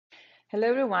Hello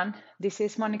everyone, this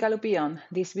is Monica Lupion.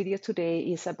 This video today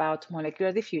is about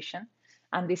molecular diffusion,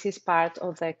 and this is part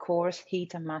of the course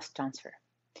Heat and Mass Transfer.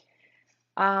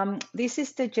 This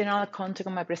is the general content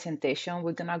of my presentation.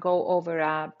 We're gonna go over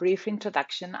a brief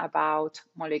introduction about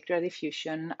molecular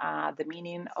diffusion, the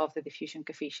meaning of the diffusion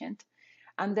coefficient,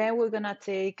 and then we're gonna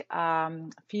take a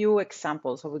few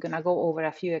examples, or we're gonna go over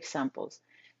a few examples.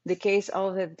 The case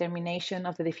of the determination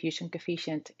of the diffusion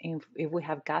coefficient if we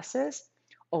have gases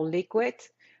or liquid.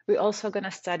 We're also going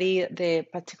to study the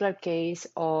particular case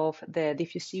of the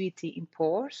diffusivity in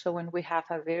pores. So when we have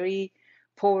a very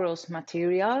porous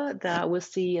material, that we'll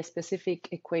see specific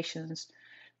equations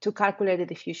to calculate the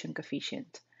diffusion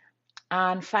coefficient.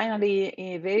 And finally,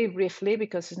 very briefly,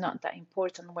 because it's not that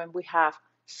important, when we have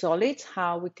solids,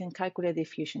 how we can calculate the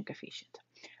diffusion coefficient.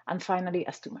 And finally,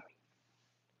 a summary.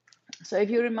 So if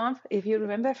you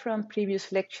remember from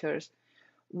previous lectures,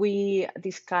 we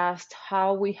discussed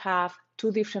how we have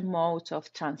two different modes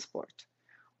of transport.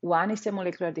 One is the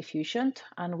molecular diffusion,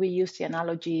 and we use the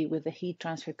analogy with the heat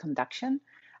transfer conduction.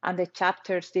 And the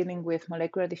chapters dealing with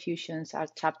molecular diffusions are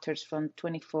chapters from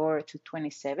 24 to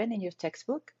 27 in your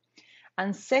textbook.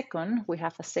 And second, we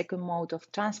have a second mode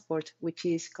of transport, which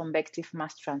is convective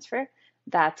mass transfer,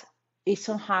 that is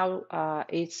somehow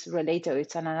it's related,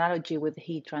 it's an analogy with the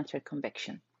heat transfer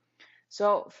convection.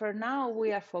 So for now,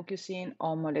 we are focusing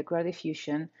on molecular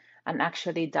diffusion, and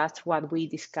actually that's what we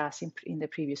discussed in the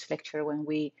previous lecture when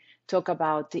we talk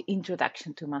about the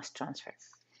introduction to mass transfer.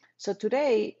 So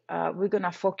today, we're going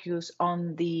to focus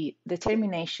on the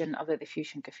determination of the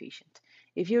diffusion coefficient.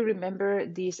 If you remember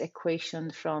this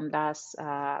equation from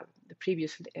the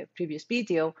previous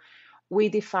video, we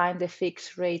defined the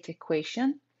fixed rate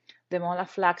equation. The molar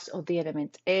flux of the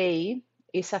element A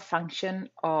is a function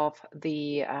of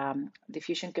the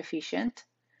diffusion coefficient,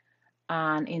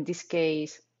 and in this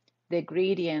case, the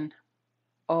gradient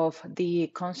of the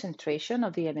concentration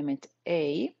of the element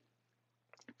A,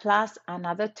 plus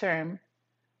another term,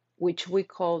 which we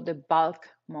call the bulk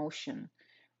motion,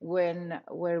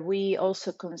 where we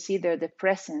also consider the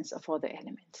presence of other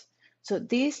elements. So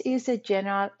this is a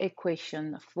general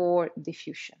equation for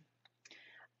diffusion.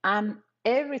 And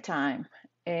every time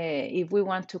if we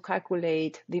want to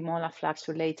calculate the molar flux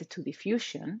related to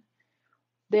diffusion,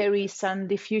 there is some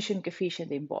diffusion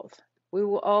coefficient involved. We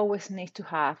will always need to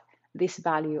have this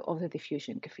value of the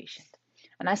diffusion coefficient.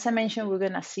 And as I mentioned, we're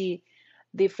going to see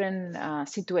different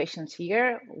situations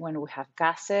here when we have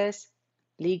gases,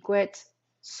 liquids,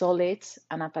 solids,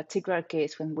 and a particular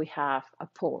case when we have a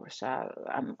porous,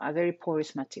 a very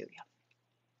porous material.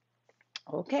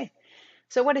 Okay.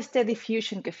 So what is the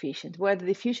diffusion coefficient? Well, the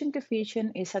diffusion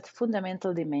coefficient is at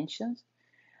fundamental dimensions.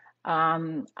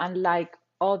 Unlike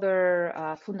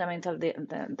other fundamental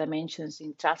dimensions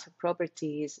in transfer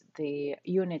properties, the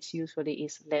units usually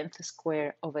is length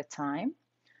squared over time.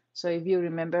 So if you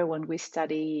remember when we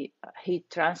study heat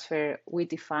transfer, we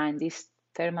define this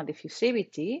thermal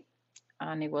diffusivity,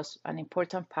 and it was an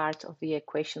important part of the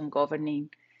equation governing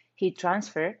heat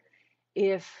transfer.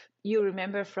 If you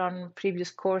remember from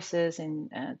previous courses in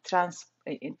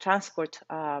transport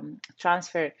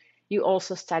transfer, you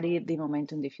also studied the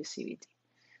momentum diffusivity.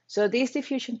 So this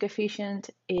diffusion coefficient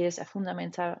is a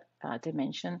fundamental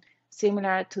dimension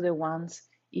similar to the ones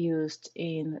used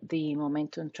in the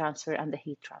momentum transfer and the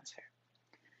heat transfer.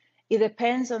 It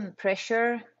depends on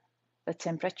pressure, the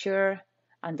temperature,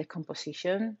 and the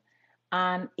composition.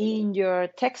 And in your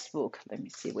textbook, let me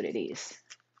see what it is.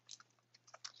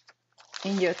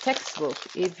 In your textbook,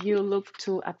 if you look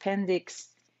to Appendix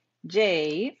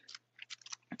J,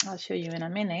 I'll show you in a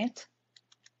minute.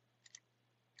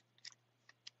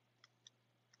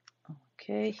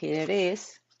 Okay, here it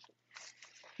is.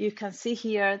 You can see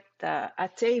here a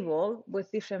table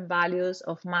with different values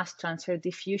of mass transfer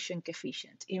diffusion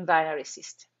coefficient in binary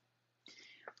system.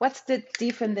 What's the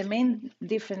main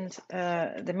difference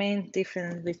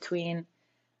between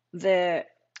the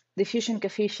diffusion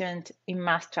coefficient in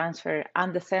mass transfer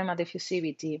and the thermal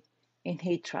diffusivity in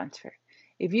heat transfer?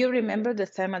 If you remember the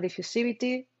thermal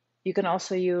diffusivity, you can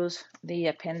also use the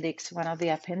appendix, one of the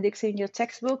appendix in your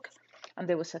textbook, and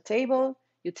there was a table.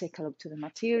 You take a look to the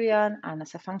material, and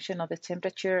as a function of the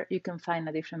temperature, you can find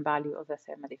a different value of the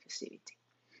thermal diffusivity.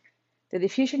 The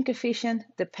diffusion coefficient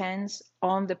depends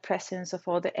on the presence of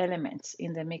all the elements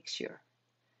in the mixture.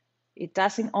 It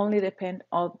doesn't only depend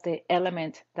on the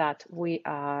element that we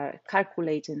are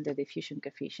calculating the diffusion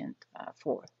coefficient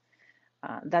for.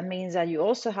 That means that you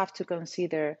also have to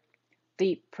consider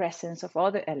the presence of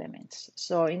other elements.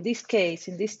 So in this case,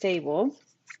 in this table,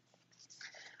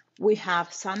 we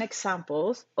have some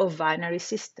examples of binary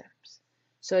systems.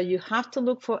 So you have to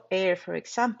look for air, for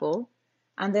example,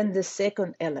 and then the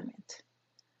second element.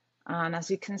 And as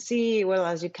you can see, well,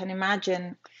 as you can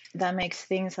imagine, that makes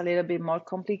things a little bit more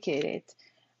complicated.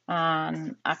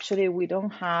 And actually, we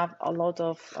don't have a lot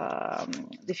of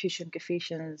diffusion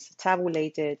coefficients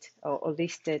tabulated or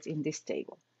listed in this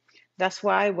table. That's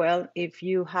why, well, if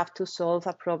you have to solve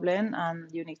a problem and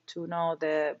you need to know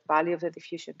the value of the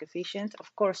diffusion coefficient,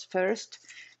 of course, first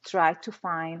try to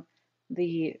find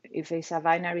if it's a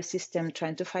binary system,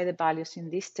 trying to find the values in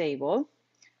this table.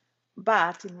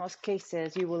 But in most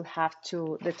cases, you will have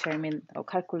to determine or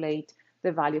calculate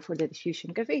the value for the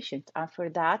diffusion coefficient. And for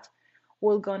that,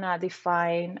 we're gonna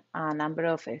define a number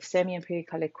of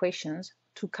semi-empirical equations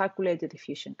to calculate the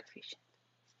diffusion coefficient.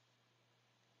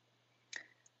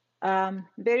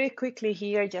 Very quickly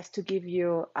here, just to give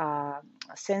you a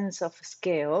sense of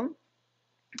scale,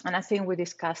 and I think we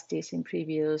discussed this in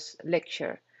previous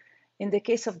lecture. In the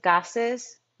case of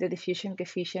gases, the diffusion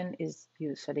coefficient is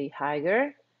usually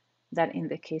higher than in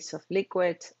the case of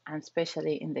liquids, and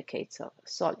especially in the case of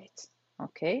solids,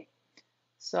 okay?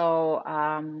 So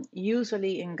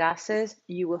usually in gases,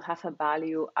 you will have a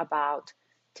value about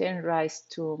 10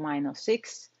 raised to minus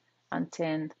 6 and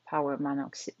 10 power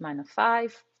minus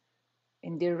 5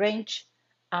 in the range.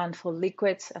 And for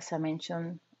liquids, as I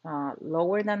mentioned,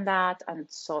 lower than that. And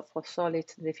so for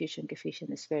solids, the diffusion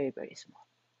coefficient is very, very small.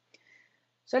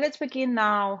 So let's begin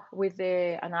now with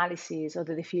the analysis of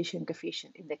the diffusion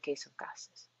coefficient in the case of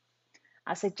gases.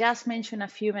 As I just mentioned a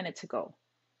few minutes ago,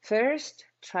 first,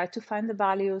 try to find the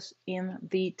values in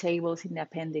the tables in the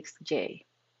Appendix J.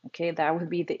 Okay, that would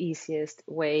be the easiest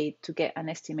way to get an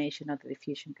estimation of the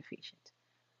diffusion coefficient.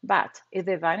 But if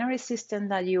the binary system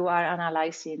that you are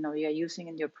analyzing or you are using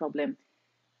in your problem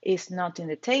is not in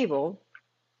the table,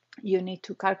 you need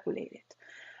to calculate it.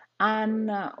 And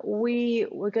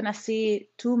we're going to see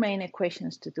two main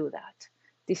equations to do that.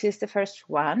 This is the first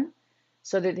one.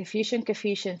 So the diffusion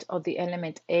coefficient of the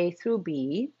element A through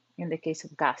B, in the case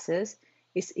of gases,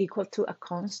 is equal to a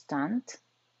constant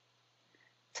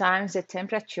times the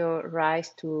temperature rise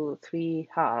to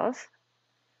 3/2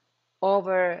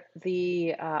 over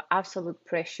the absolute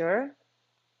pressure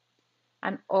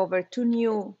and over two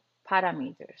new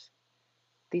parameters.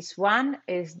 This one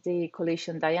is the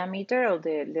collision diameter or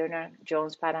the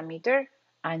Lerner-Jones parameter,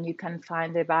 and you can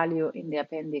find the value in the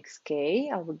Appendix K.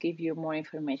 I will give you more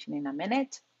information in a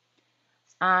minute.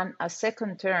 And a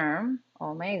second term,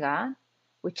 omega,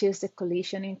 which is the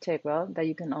collision integral that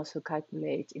you can also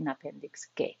calculate in Appendix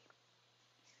K.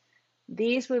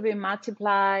 These will be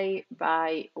multiplied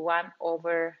by 1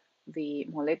 over the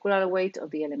molecular weight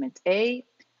of the element A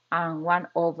and 1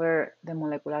 over the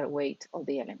molecular weight of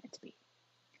the element B.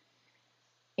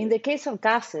 In the case of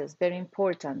gases, very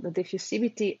important, the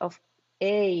diffusivity of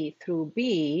A through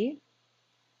B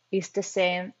is the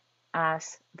same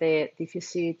as the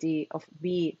diffusivity of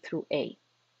B through A.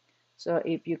 So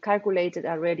if you calculated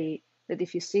already the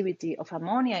diffusivity of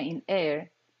ammonia in air,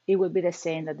 it will be the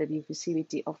same as the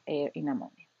diffusivity of air in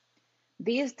ammonia.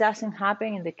 This doesn't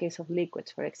happen in the case of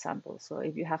liquids, for example. So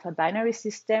if you have a binary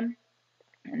system,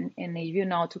 and if you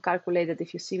know to calculate the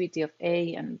diffusivity of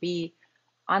A and B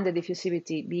and the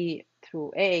diffusivity B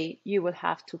through A, you will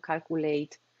have to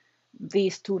calculate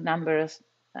these two numbers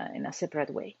in a separate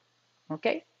way,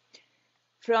 okay?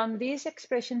 From this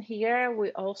expression here,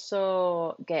 we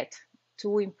also get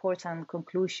two important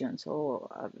conclusions or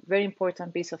a very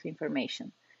important piece of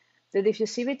information. The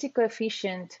diffusivity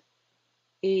coefficient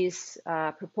is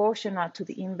proportional to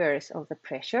the inverse of the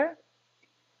pressure,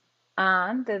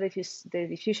 and the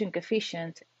diffusion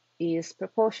coefficient is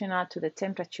proportional to the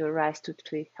temperature rise to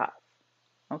 3/2,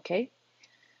 okay?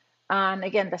 And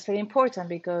again, that's very important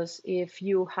because if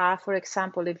you have, for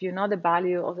example, if you know the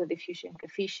value of the diffusion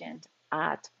coefficient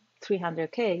at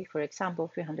 300 K, for example,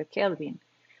 300 Kelvin,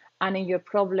 and in your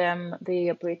problem, the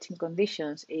operating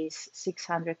conditions is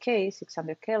 600 K,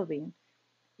 600 Kelvin,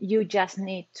 you just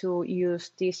need to use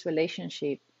this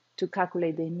relationship to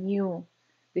calculate the new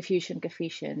diffusion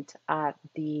coefficient at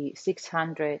the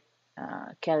 600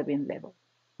 Kelvin level,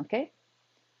 okay?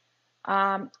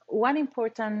 One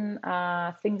important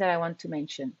thing that I want to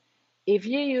mention, if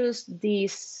you use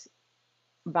this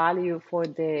value for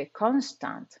the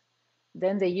constant,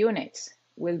 then the units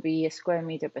will be a square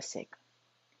meter per second.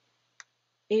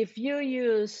 If you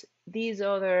use this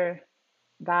other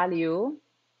value,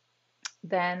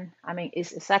 then, I mean,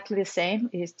 it's exactly the same.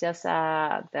 It's just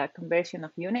the conversion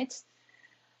of units.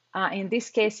 In this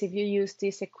case, if you use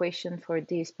this equation for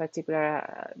this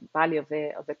particular value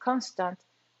of the constant,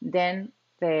 then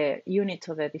the unit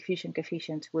of the diffusion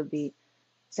coefficient will be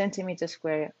centimeters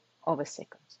square over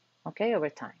seconds, okay, over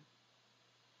time.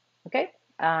 Okay,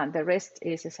 The rest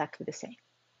is exactly the same.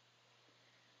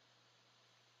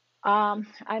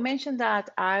 I mentioned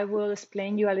that I will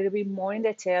explain you a little bit more in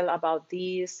detail about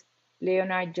this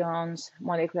Leonard-Jones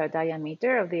molecular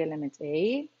diameter of the element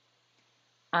A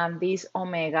and this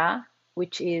omega,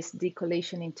 which is the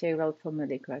collision integral for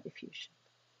molecular diffusion.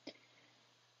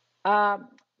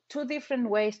 Two different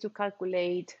ways to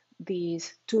calculate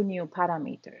these two new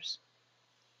parameters.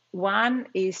 One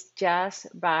is just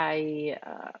by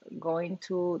going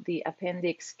to the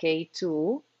appendix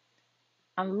K2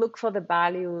 and look for the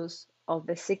values of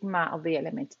the sigma of the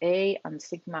element A and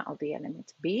sigma of the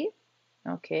element B.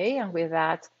 Okay, and with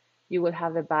that, you will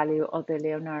have the value of the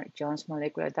Leonard-Jones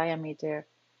molecular diameter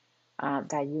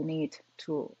that you need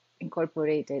to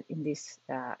incorporate it in this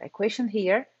equation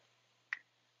here.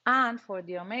 And for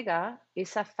the omega,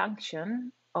 it's a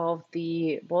function of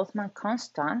the Boltzmann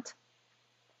constant,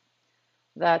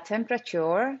 the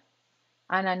temperature,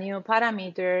 and a new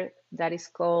parameter that is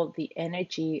called the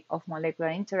energy of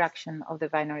molecular interaction of the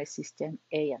binary system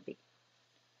A and B.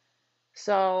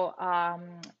 So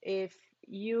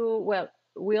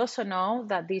we also know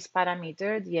that this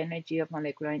parameter, the energy of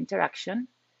molecular interaction,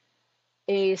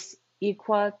 is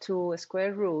equal to a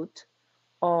square root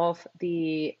of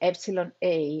the epsilon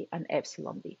A and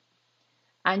epsilon B.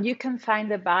 And you can find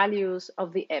the values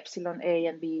of the epsilon A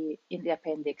and B in the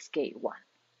appendix K1.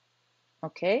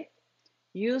 Okay?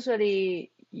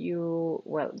 Usually you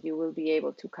will be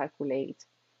able to calculate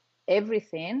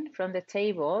everything from the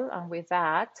table, and with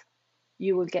that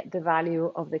you will get the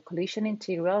value of the collision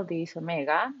integral, this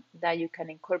omega, that you can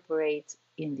incorporate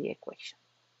in the equation.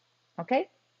 Okay?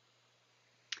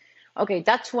 Okay,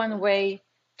 that's one way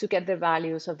to get the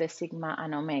values of the sigma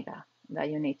and omega that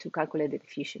you need to calculate the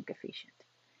diffusion coefficient.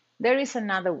 There is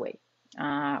another way.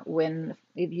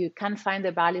 If you can't find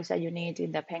the values that you need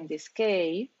in the appendix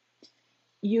K,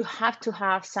 you have to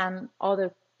have some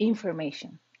other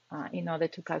information in order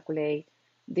to calculate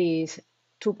these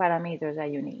two parameters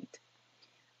that you need.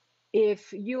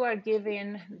 If you are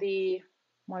given the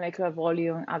molecular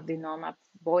volume at the normal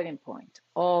boiling point,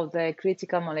 or the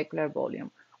critical molecular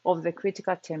volume, of the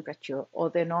critical temperature, or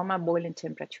the normal boiling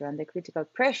temperature and the critical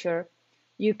pressure,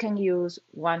 you can use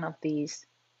one of these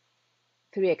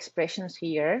three expressions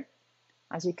here,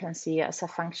 as you can see, as a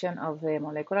function of the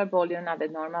molecular volume at the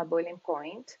normal boiling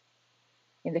point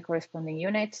in the corresponding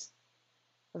units,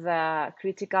 the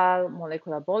critical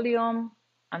molecular volume,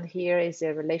 and here is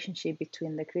the relationship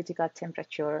between the critical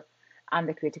temperature and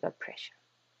the critical pressure.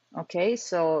 Okay,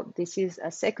 so this is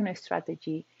a second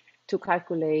strategy to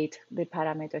calculate the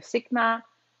parameter sigma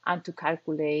and to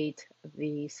calculate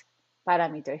this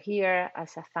parameter here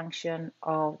as a function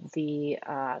of the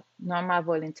normal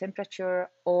boiling temperature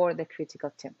or the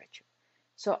critical temperature.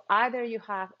 So either you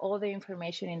have all the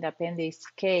information in the appendix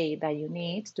K that you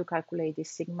need to calculate the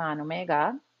sigma and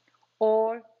omega,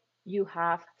 or you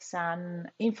have some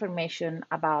information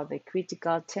about the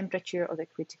critical temperature or the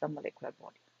critical molecular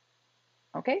volume.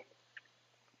 Okay?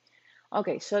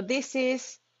 Okay, so this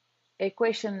is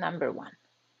equation number one.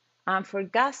 And for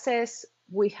gases,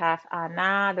 we have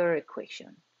another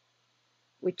equation,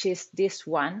 which is this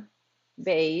one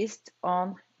based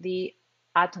on the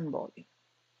atom volume.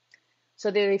 So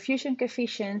the diffusion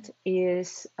coefficient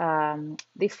is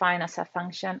defined as a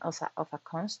function of a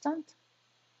constant,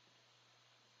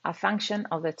 a function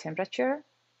of the temperature,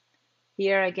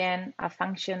 here again a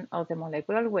function of the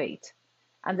molecular weight.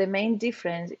 And the main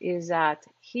difference is that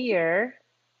here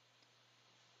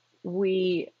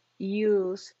we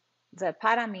use the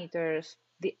parameters,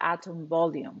 the atom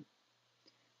volume.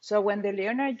 So when the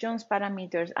Leonard-Jones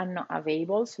parameters are not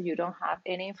available, so you don't have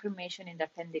any information in the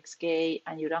appendix K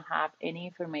and you don't have any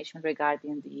information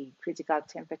regarding the critical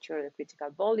temperature or the critical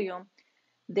volume,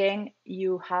 then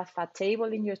you have a table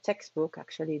in your textbook,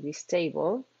 actually this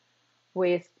table,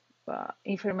 with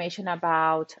information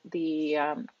about the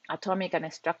atomic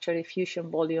and structure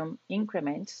diffusion volume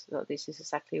increments. So this is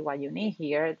exactly what you need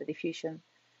here, the diffusion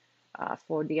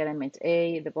for the element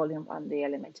A, the volume on the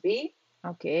element B.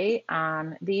 Okay,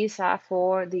 and these are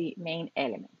for the main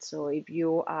elements. So if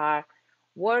you are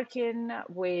working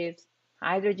with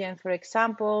hydrogen, for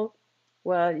example,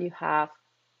 well, you have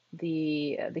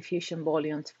the diffusion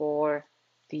volumes for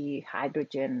the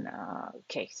hydrogen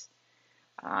case.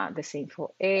 The same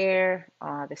for air,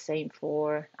 the same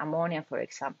for ammonia, for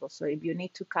example. So if you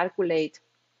need to calculate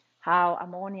how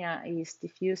ammonia is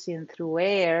diffusing through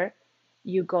air,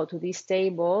 you go to this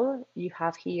table. You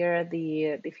have here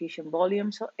the diffusion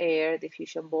volumes of air,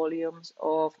 diffusion volumes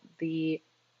of the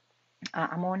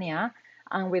ammonia,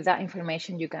 and with that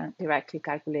information you can directly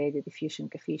calculate the diffusion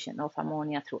coefficient of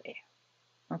ammonia through air.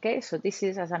 Okay, so this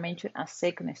is, as I mentioned, a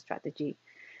second strategy.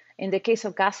 In the case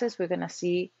of gases, we're going to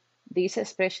see this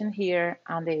expression here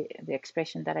and the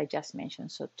expression that I just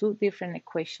mentioned. So two different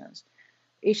equations.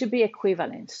 It should be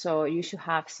equivalent, so you should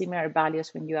have similar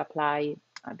values when you apply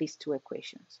these two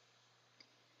equations.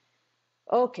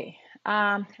 Okay,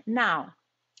 now,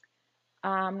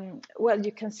 well,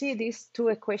 you can see these two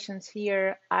equations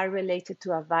here are related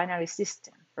to a binary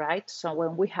system, right? So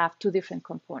when we have two different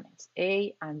components,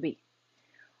 A and B.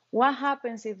 What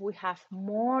happens if we have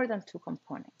more than two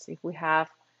components? If we have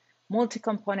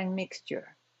multi-component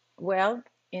mixture? Well,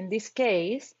 in this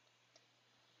case,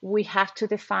 we have to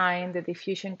define the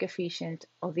diffusion coefficient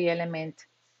of the element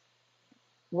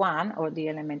 1 or the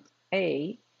element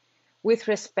A with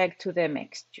respect to the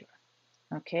mixture,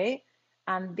 okay?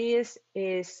 And this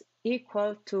is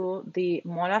equal to the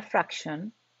molar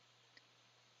fraction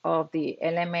of the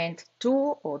element 2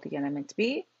 or the element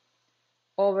B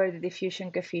over the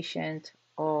diffusion coefficient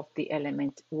of the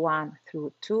element 1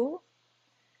 through 2.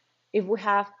 If we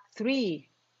have 3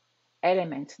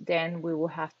 elements, then we will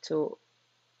have to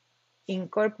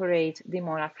incorporate the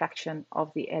molar fraction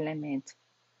of the element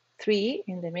 3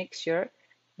 in the mixture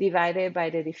divided by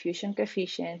the diffusion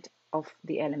coefficient of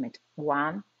the element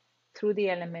 1 through the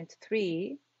element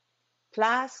 3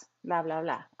 plus blah, blah,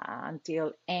 blah,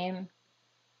 until n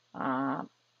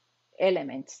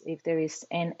elements, if there is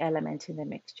n elements in the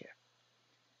mixture.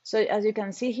 So as you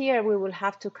can see here, we will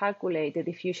have to calculate the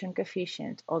diffusion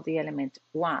coefficient of the element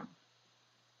 1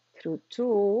 through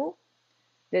 2,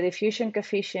 the diffusion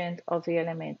coefficient of the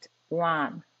element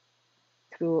 1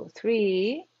 through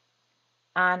 3,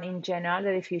 and in general,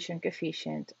 the diffusion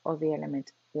coefficient of the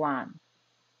element 1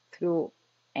 through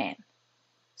n.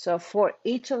 So for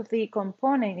each of the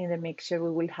components in the mixture,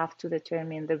 we will have to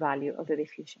determine the value of the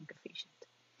diffusion coefficient.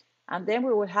 And then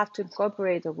we will have to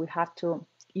incorporate, or we have to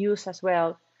use as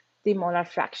well, the molar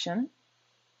fraction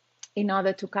in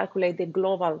order to calculate the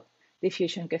global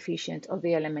diffusion coefficient of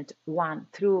the element 1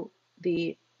 through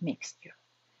the mixture.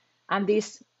 And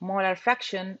this molar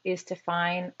fraction is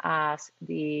defined as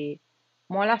the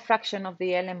molar fraction of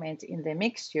the element in the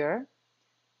mixture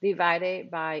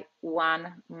divided by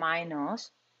 1 minus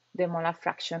the molar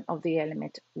fraction of the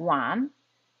element 1,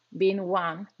 being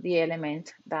 1 the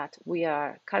element that we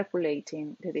are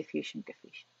calculating the diffusion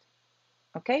coefficient.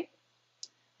 Okay?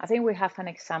 I think we have an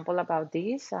example about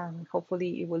this, and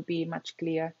hopefully it will be much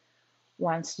clearer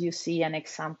once you see an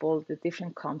example, the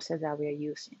different concepts that we are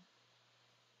using.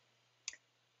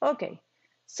 Okay,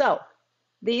 so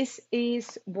this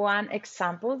is one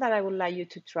example that I would like you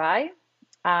to try.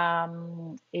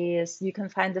 Is you can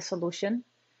find the solution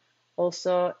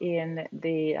also in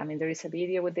the, there is a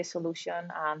video with the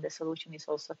solution, and the solution is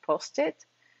also posted.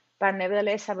 But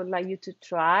nevertheless, I would like you to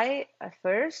try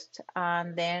first,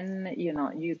 and then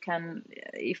you can,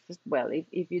 if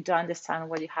you don't understand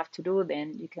what you have to do,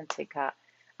 then you can take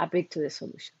a break to the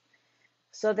solution.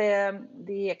 So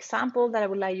the example that I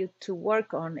would like you to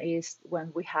work on is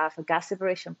when we have a gas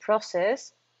separation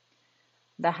process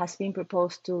that has been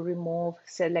proposed to remove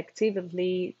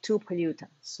selectively two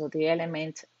pollutants. So the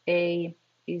element A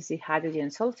is the hydrogen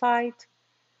sulfide,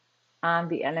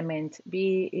 and the element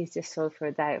B is the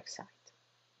sulfur dioxide.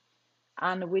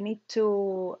 And we need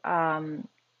to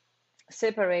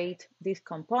separate these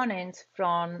components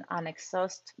from an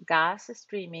exhaust gas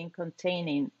streaming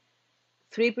containing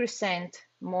 3%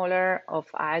 molar of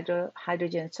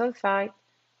hydrogen sulfide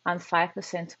and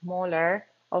 5% molar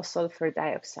of sulfur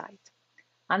dioxide.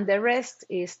 And the rest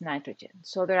is nitrogen.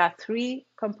 So there are 3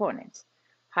 components: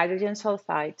 hydrogen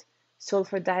sulfide,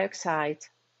 sulfur dioxide,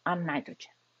 and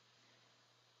nitrogen.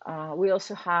 We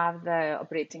also have the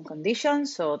operating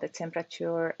conditions. So the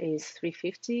temperature is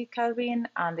 350 Kelvin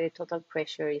and the total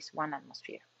pressure is 1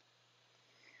 atmosphere.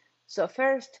 So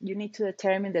first, you need to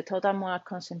determine the total molar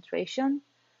concentration,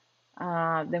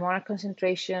 the molar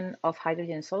concentration of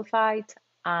hydrogen sulfide,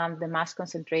 and the mass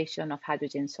concentration of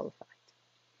hydrogen sulfide.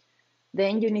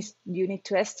 Then you need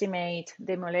to estimate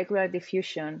the molecular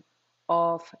diffusion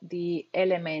of the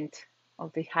element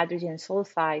of the hydrogen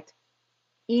sulfide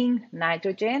in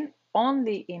nitrogen,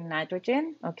 only in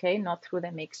nitrogen, okay, not through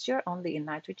the mixture, only in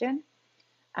nitrogen.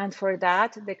 And for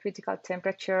that, the critical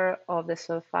temperature of the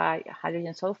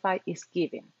hydrogen sulfide is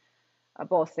given,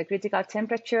 both the critical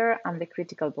temperature and the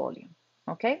critical volume,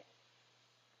 okay?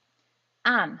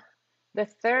 And the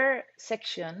third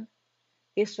section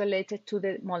is related to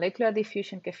the molecular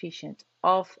diffusion coefficient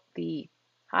of the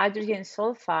hydrogen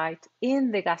sulfide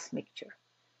in the gas mixture.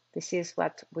 This is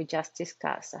what we just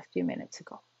discussed a few minutes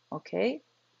ago, okay?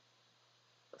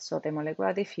 So the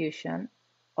molecular diffusion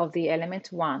of the element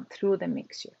 1 through the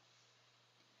mixture.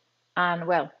 And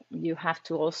well, you have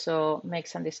to also make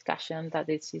some discussion that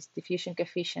this is diffusion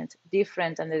coefficient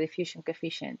different than the diffusion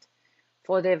coefficient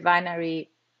for the binary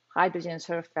hydrogen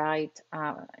sulfide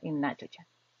in nitrogen.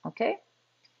 Okay.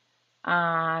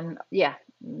 And yeah,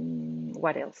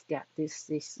 what else? Yeah, this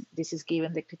is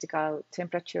given the critical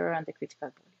temperature and the critical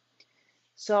volume.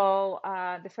 So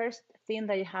the first thing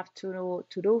that you have to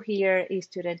do here is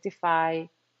to identify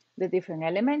the different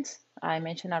elements. I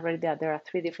mentioned already that there are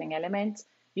 3 different elements.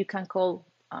 You can call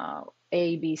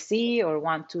A, B, C, or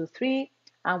 1, 2, 3.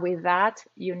 And with that,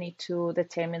 you need to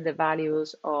determine the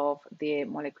values of the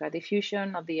molecular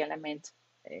diffusion of the element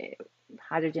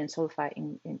hydrogen sulfide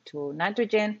into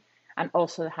nitrogen, and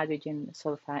also the hydrogen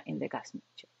sulfide in the gas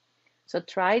mixture. So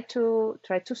try to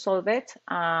solve it,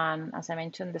 and as I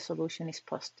mentioned, the solution is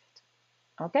posted.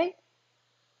 Okay?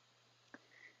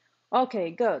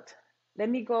 Okay, good. Let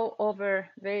me go over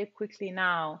very quickly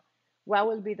now what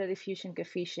will be the diffusion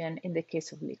coefficient in the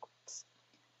case of liquids.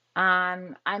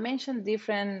 And I mentioned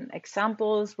different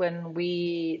examples when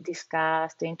we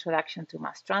discussed the introduction to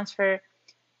mass transfer.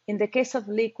 In the case of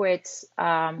liquids,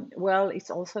 well, it's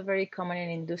also very common in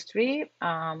industry,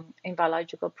 in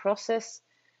biological processes,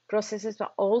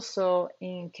 but also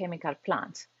in chemical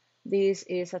plants. This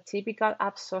is a typical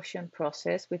absorption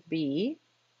process with BE.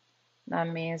 That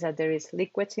means that there is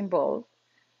liquids involved.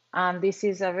 And this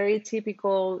is a very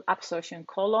typical absorption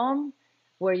column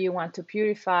where you want to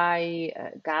purify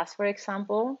gas, for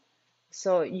example.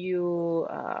 So you,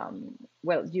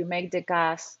 well, you make the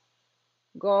gas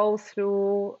go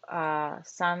through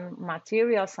some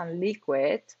material, some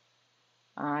liquid.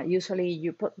 Usually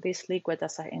you put this liquid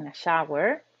in a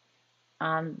shower,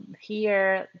 and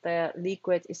here the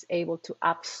liquid is able to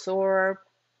absorb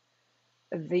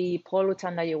the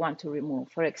pollutant that you want to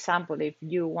remove. For example, if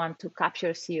you want to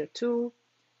capture CO2,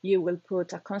 you will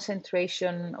put a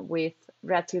concentration with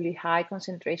relatively high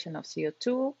concentration of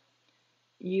CO2.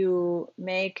 You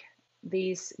make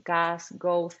this gas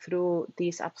go through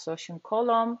this absorption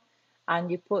column, and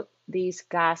you put this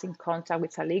gas in contact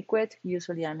with a liquid,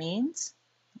 usually amines,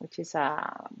 which is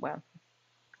a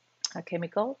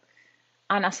chemical.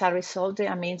 And as a result, the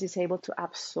amines is able to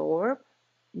absorb,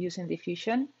 using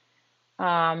diffusion,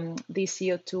 the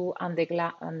CO2, and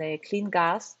the clean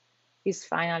gas is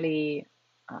finally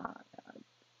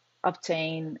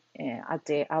obtained at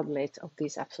the outlet of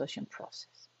this absorption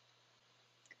process.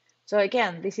 So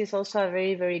again, this is also a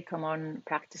very, very common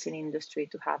practice in industry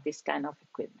to have this kind of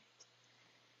equipment.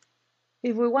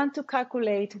 If we want to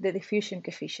calculate the diffusion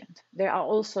coefficient, there are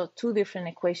also 2 different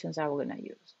equations that we're going to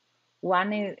use.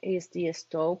 One is the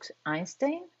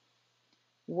Stokes-Einstein,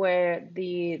 where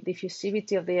the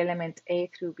diffusivity of the element A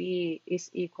through B is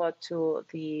equal to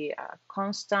the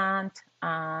constant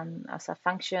as a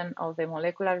function of the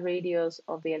molecular radius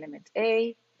of the element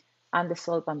A and the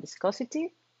solvent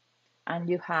viscosity. And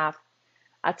you have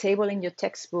a table in your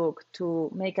textbook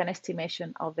to make an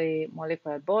estimation of the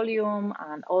molecular volume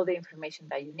and all the information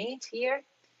that you need here.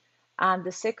 And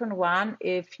the second one,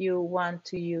 if you want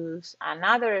to use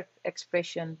another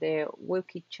expression, the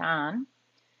Wilkie-Chan,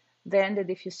 then the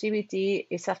diffusivity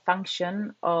is a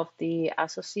function of the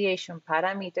association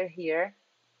parameter here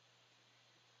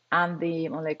and the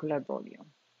molecular volume.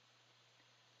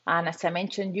 And as I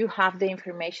mentioned, you have the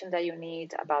information that you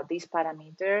need about these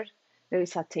parameters. There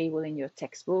is a table in your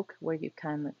textbook where you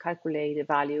can calculate the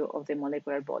value of the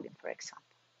molecular volume, for example.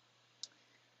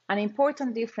 An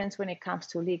important difference when it comes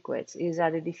to liquids is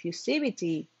that the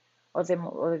diffusivity or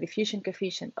the diffusion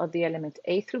coefficient of the element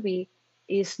A through B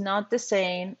is not the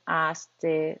same as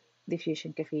the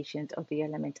diffusion coefficient of the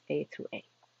element A through A.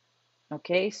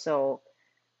 Okay, so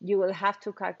you will have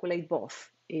to calculate both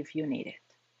if you need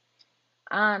it.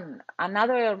 And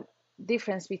another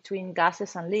difference between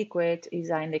gases and liquids is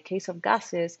that in the case of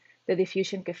gases, the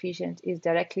diffusion coefficient is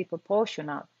directly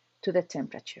proportional to the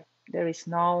temperature. There is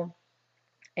no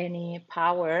any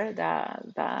power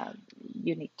that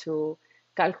you need to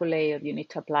calculate or you need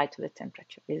to apply to the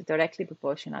temperature. It's directly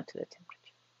proportional to the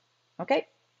temperature. Okay?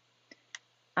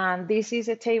 And this is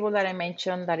a table that I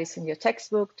mentioned that is in your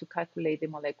textbook to calculate the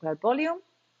molecular volume.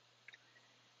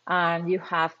 And you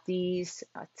have this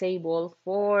table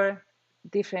for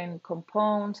different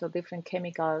compounds or different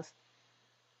chemicals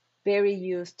very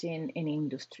used in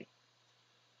industry.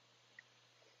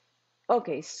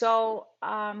 Okay, so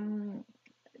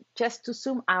just to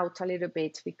zoom out a little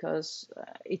bit, because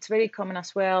it's very common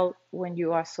as well when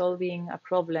you are solving a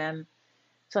problem,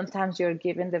 sometimes you're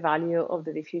given the value of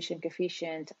the diffusion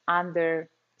coefficient under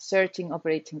certain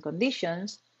operating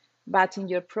conditions, but in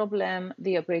your problem,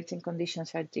 the operating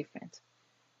conditions are different.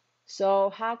 So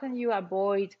how can you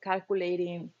avoid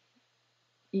calculating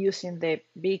using the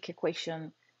big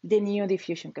equation, the new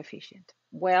diffusion coefficient?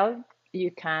 Well,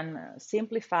 you can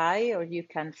simplify, or you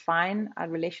can find a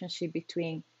relationship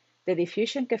between the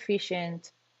diffusion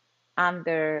coefficient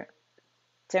under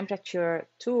temperature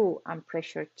 2 and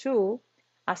pressure 2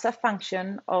 as a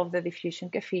function of the diffusion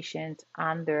coefficient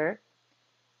under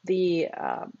the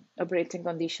operating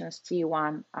conditions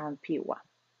T1 and P1.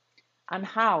 And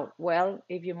how? Well,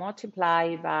 if you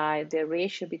multiply by the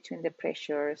ratio between the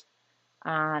pressures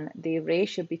and the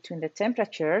ratio between the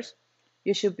temperatures,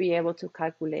 you should be able to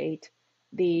calculate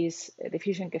this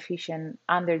diffusion coefficient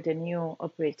under the new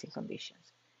operating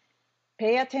conditions.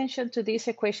 Pay attention to this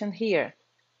equation here.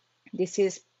 This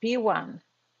is P1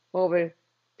 over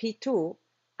P2,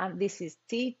 and this is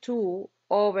T2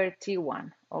 over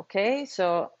T1, okay?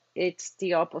 So it's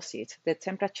the opposite. The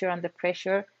temperature and the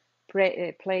pressure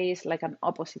plays like an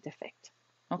opposite effect,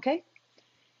 okay?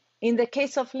 In the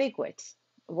case of liquids,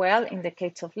 well, in the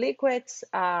case of liquids,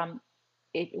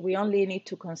 we only need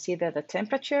to consider the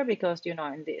temperature because, you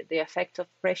know, the effect of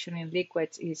pressure in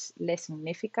liquids is less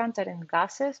significant than in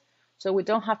gases. So we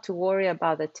don't have to worry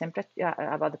about the temperature,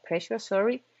 about the pressure,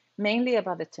 sorry, mainly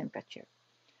about the temperature.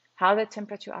 How the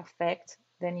temperature affects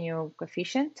the new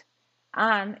coefficient,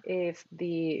 and if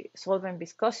the solvent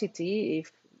viscosity,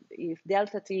 if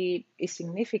delta T is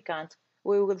significant,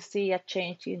 we will see a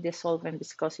change in the solvent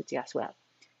viscosity as well.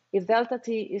 If delta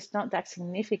T is not that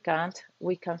significant,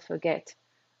 we can forget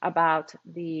about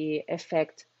the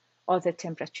effect of the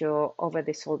temperature over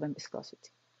the solvent viscosity,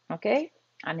 okay?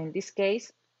 And in this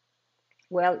case,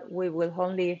 well, we will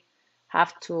only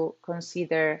have to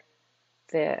consider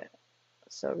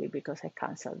sorry, because I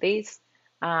canceled this.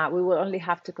 We will only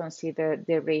have to consider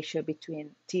the ratio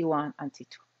between T1 and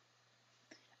T2.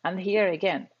 And here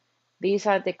again, these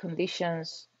are the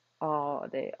conditions,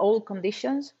 the old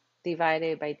conditions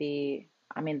divided by the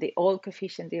old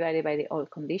coefficient divided by the old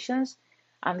conditions.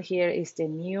 And here is the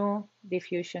new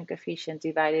diffusion coefficient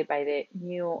divided by the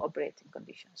new operating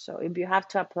conditions. So if you have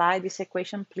to apply this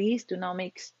equation, please do not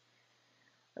mix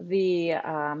the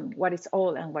what is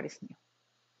old and what is new,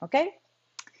 okay?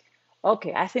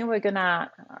 Okay, I think we're gonna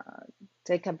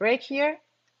take a break here,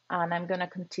 and I'm gonna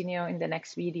continue in the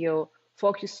next video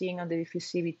focusing on the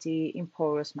diffusivity in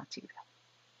porous material.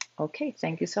 Okay,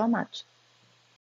 thank you so much.